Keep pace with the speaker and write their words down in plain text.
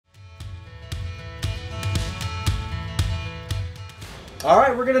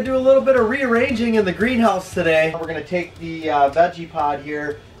Alright, we're going to do a little bit of rearranging in the greenhouse today. We're going to take the Vegepod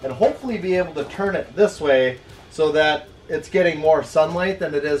here and hopefully be able to turn it this way so that it's getting more sunlight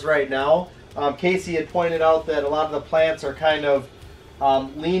than it is right now. Casey had pointed out that a lot of the plants are kind of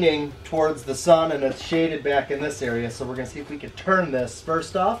leaning towards the sun and it's shaded back in this area. So we're going to see if we can turn this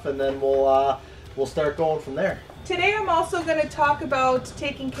first off and then we'll start going from there. Today I'm also going to talk about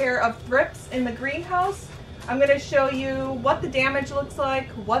taking care of thrips in the greenhouse. I'm going to show you what the damage looks like,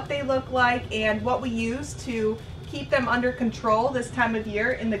 what they look like, and what we use to keep them under control this time of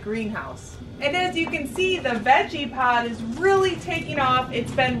year in the greenhouse. And as you can see, the Vegepod is really taking off.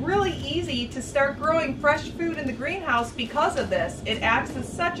 It's been really easy to start growing fresh food in the greenhouse because of this. It acts as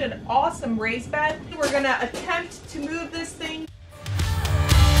such an awesome raised bed. We're going to attempt to move this thing.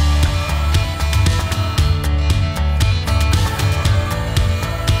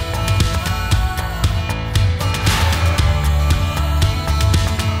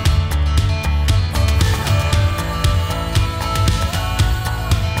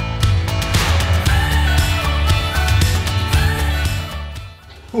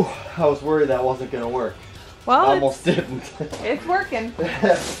 Whew, I was worried that wasn't going to work. Well, almost didn't. It's working.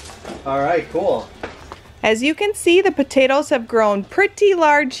 Alright, cool. As you can see, the potatoes have grown pretty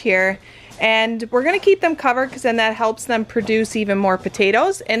large here, and we're going to keep them covered because then that helps them produce even more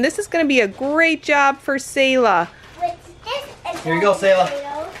potatoes. And this is going to be a great job for Selah. Here you go,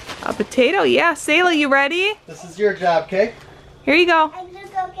 Selah. A potato, yeah. Selah, you ready? This is your job, okay? Here you go. I'm going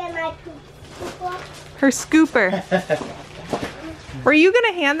to go get my scooper. Her scooper. Were you going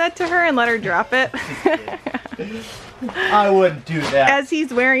to hand that to her and let her drop it? I wouldn't do that. As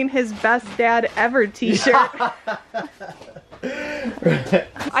he's wearing his best dad ever t-shirt.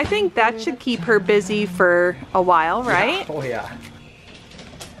 I think that should keep her busy for a while, right? Yeah. Oh yeah.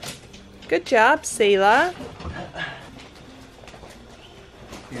 Good job, Selah.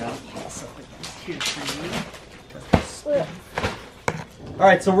 Yeah.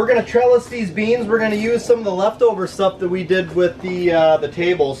 Alright, so we're going to trellis these beans. We're going to use some of the leftover stuff that we did with the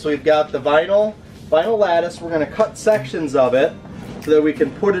table. So we've got the vinyl lattice. We're going to cut sections of it so that we can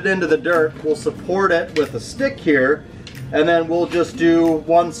put it into the dirt. We'll support it with a stick here, and then we'll just do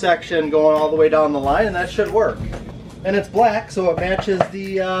one section going all the way down the line, and that should work. And it's black, so it matches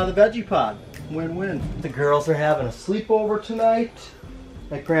the Vegepod. Win-win. The girls are having a sleepover tonight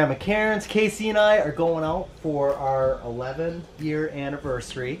at Grandma Karen's. Casey and I are going out for our 11-year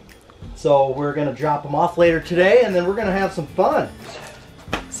anniversary. So we're going to drop them off later today, and then we're going to have some fun.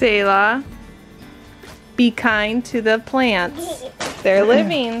 Selah, be kind to the plants. They're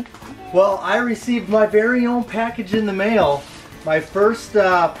living. Well, I received my very own package in the mail. My first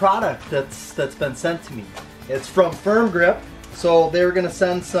product that's been sent to me. It's from Firm Grip. So they're going to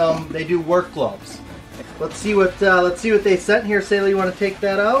send some. They do work gloves. Let's see what they sent here. Selah, you want to take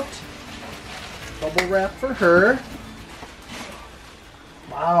that out? Bubble wrap for her.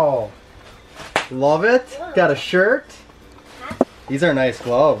 Wow. Love it. Got a shirt. These are nice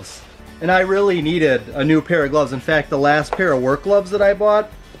gloves. And I really needed a new pair of gloves. In fact, the last pair of work gloves that I bought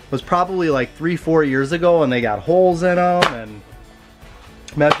was probably like 3-4 years ago, and they got holes in them and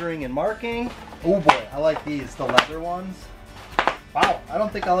measuring and marking. Oh boy, I like these, the leather ones. Wow, I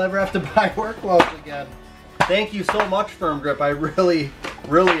don't think I'll ever have to buy work gloves again. Thank you so much, Firm Grip. I really,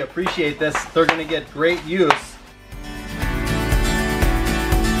 really appreciate this. They're going to get great use.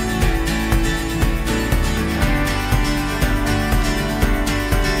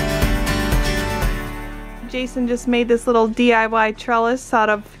 Jason just made this little DIY trellis out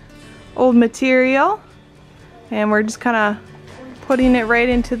of old material, and we're just kind of putting it right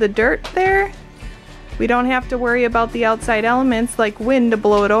into the dirt there. We don't have to worry about the outside elements like wind to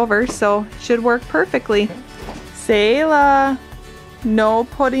blow it over, so it should work perfectly. Selah, no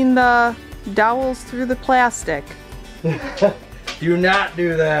putting the dowels through the plastic. Do not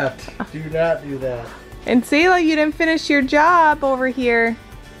do that. Do not do that. And Selah, you didn't finish your job over here.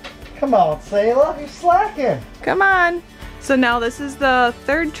 Come on, Selah, you're slacking. Come on. So now this is the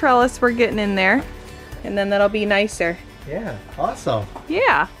third trellis we're getting in there, and then that'll be nicer. Yeah, awesome.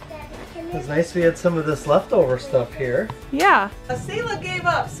 Yeah. It's nice we had some of this leftover stuff here. Yeah. Selah gave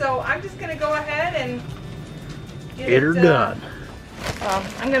up, so I'm just going to go ahead and get her done.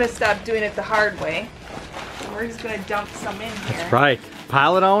 I'm going to stop doing it the hard way. We're just going to dump some in here. That's right.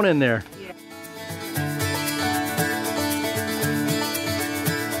 Pile it on in there. Yeah.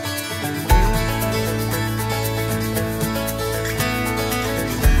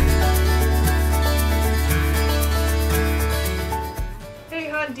 Hey,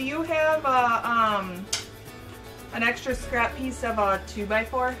 hon, do you have an extra scrap piece of a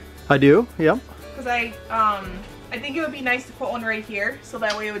 2x4? I do, yep. Because I I think it would be nice to put one right here, so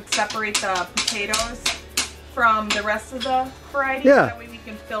that way it would separate the potatoes from the rest of the variety. Yeah. So that way we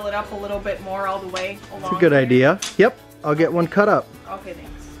can fill it up a little bit more all the way along. That's a good idea. Yep, I'll get one cut up. Okay,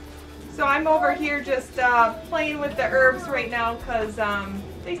 thanks. So I'm over here just playing with the herbs right now because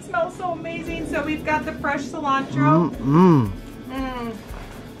they smell so amazing. So we've got the fresh cilantro.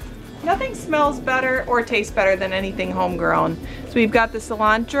 Nothing smells better or tastes better than anything homegrown. So we've got the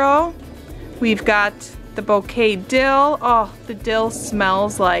cilantro. We've got the bouquet dill. Oh, the dill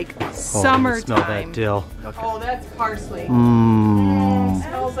smells like summertime. Smell that dill. Okay. Oh, that's parsley.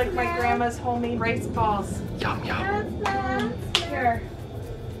 Smells like my grandma's homemade rice balls. Yum, yum. Here.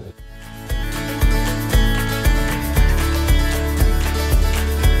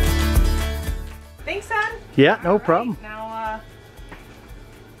 Thanks, son. Yeah, no problem. Now,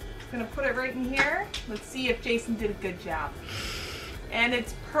 just gonna put it right in here. Let's see if Jason did a good job. And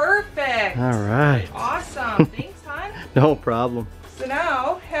it's perfect. All right. Awesome. Thanks, hon. No problem. So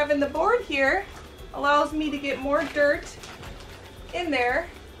now, having the board here allows me to get more dirt in there,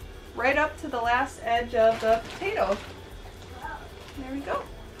 right up to the last edge of the potato. There we go.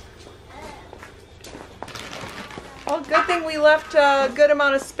 Well, good thing we left a good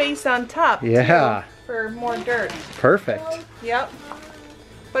amount of space on top, Yeah. too, for more dirt. Perfect. Yep.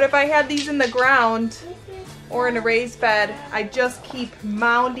 But if I had these in the ground or in a raised bed, I just keep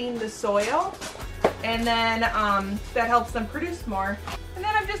mounding the soil, and then that helps them produce more. And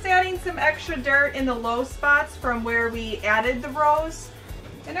then I'm just adding some extra dirt in the low spots from where we added the rows.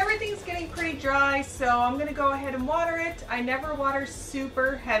 And everything's getting pretty dry, so I'm gonna go ahead and water it. I never water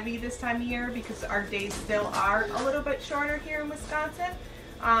super heavy this time of year because our days still are a little bit shorter here in Wisconsin.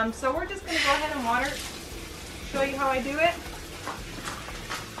 So we're just gonna go ahead and water it. Show you how I do it.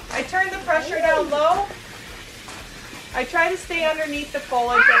 I turn the pressure down low. I try to stay underneath the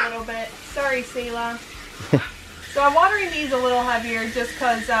foliage a little bit. Sorry, Selah. So I'm watering these a little heavier just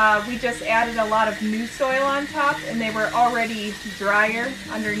because we just added a lot of new soil on top and they were already drier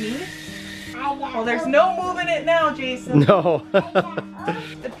underneath. Well, there's no moving it now, Jason. No.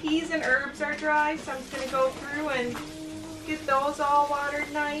 The peas and herbs are dry, so I'm just going to go through and get those all watered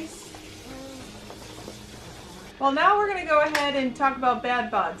nice. Well, now we're going to go ahead and talk about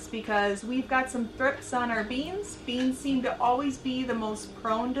bad bugs because we've got some thrips on our beans. Beans seem to always be the most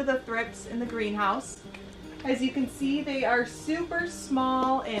prone to the thrips in the greenhouse. As you can see, they are super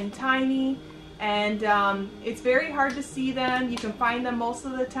small and tiny, and it's very hard to see them. You can find them most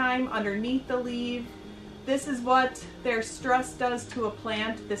of the time underneath the leaf. This is what their stress does to a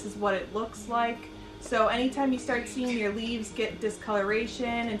plant. This is what it looks like. So anytime you start seeing your leaves get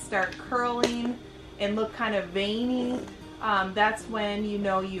discoloration and start curling and look kind of veiny, that's when you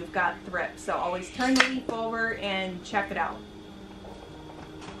know you've got thrips. So always turn the leaf over and check it out.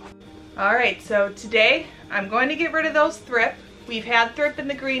 Alright, so today I'm going to get rid of those thrip. We've had thrip in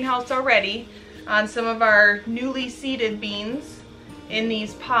the greenhouse already on some of our newly seeded beans in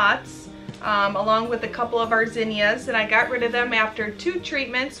these pots, along with a couple of our zinnias, and I got rid of them after 2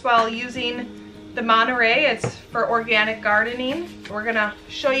 treatments while using the Monterey. It's for organic gardening. We're going to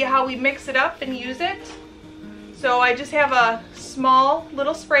show you how we mix it up and use it. So I just have a small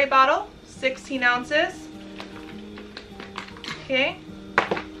little spray bottle, 16 ounces. Okay.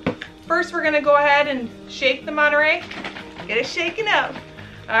 First, we're going to go ahead and shake the Monterey. Get it shaken up.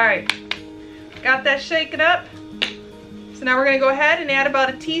 Alright, got that shaken up. So now we're going to go ahead and add about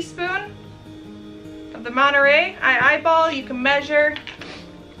a teaspoon of the Monterey. I eyeball, you can measure,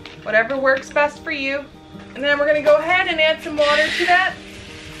 whatever works best for you. And then we're going to go ahead and add some water to that.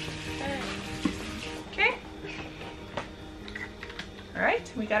 Okay. Alright,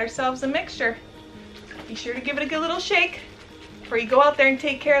 we got ourselves a mixture. Be sure to give it a good little shake before you go out there and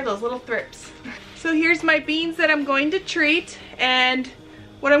take care of those little thrips. So here's my beans that I'm going to treat, and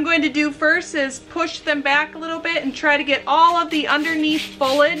what I'm going to do first is push them back a little bit and try to get all of the underneath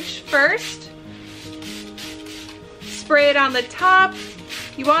foliage first. Spray it on the top.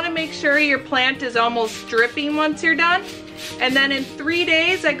 You want to make sure your plant is almost dripping once you're done. And then in 3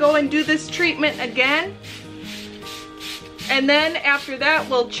 days I go and do this treatment again. And then after that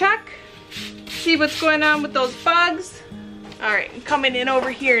we'll check, see what's going on with those bugs. Alright, I'm coming in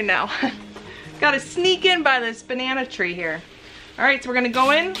over here now. Gotta sneak in by this banana tree here. Alright, so we're gonna go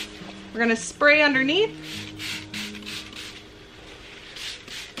in, we're gonna spray underneath,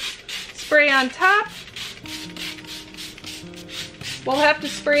 spray on top. We'll have to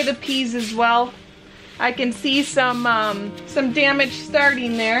spray the peas as well. I can see some damage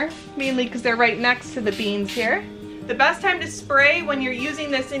starting there, mainly because they're right next to the beans here. The best time to spray when you're using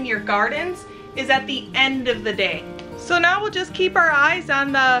this in your gardens is at the end of the day. So now we'll just keep our eyes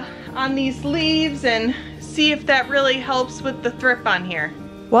on these leaves and see if that really helps with the thrip on here.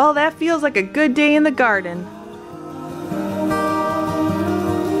 Well, that feels like a good day in the garden.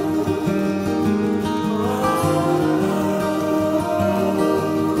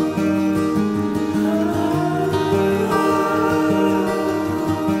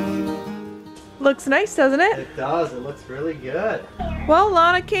 Looks nice, doesn't it? It does. It looks really good. Well,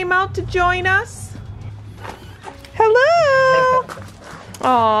 Lana came out to join us. Hello!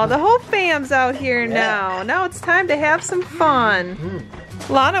 Aw, the whole fam's out here now. Now it's time to have some fun.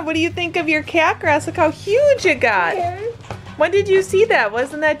 Lana, what do you think of your cat grass? Look how huge it got. When did you see that?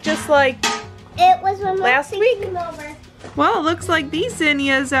 Wasn't that just like It was when last week? came over. Well, it looks like these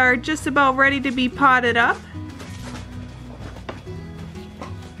zinnias are just about ready to be potted up.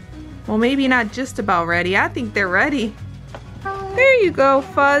 Well, maybe not just about ready. I think they're ready. There you go,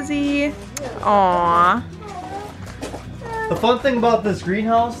 Fuzzy. Aww. The fun thing about this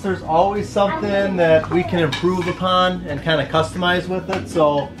greenhouse, there's always something that we can improve upon and kind of customize with it.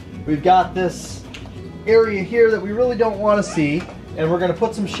 So we've got this area here that we really don't want to see, and we're going to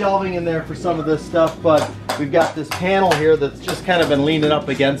put some shelving in there for some of this stuff, but we've got this panel here that's just kind of been leaning up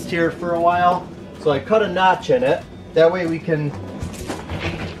against here for a while. So I cut a notch in it. That way we can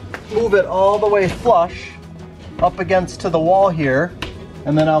move it all the way flush up against to the wall here,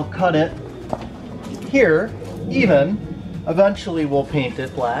 and then I'll cut it here even. Eventually we'll paint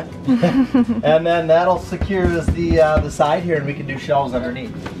it black. And then that'll secure the side here, and we can do shelves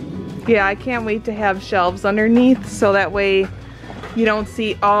underneath. Yeah, I can't wait to have shelves underneath so that way you don't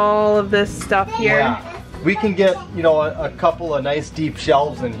see all of this stuff here. Yeah. We can get, you know, a couple of nice deep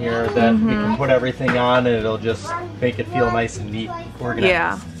shelves in here that we can put everything on, and it'll just make it feel nice and neat, organized.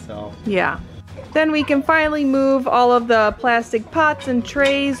 Yeah. So. Yeah. Then we can finally move all of the plastic pots and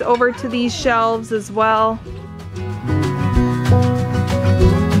trays over to these shelves as well.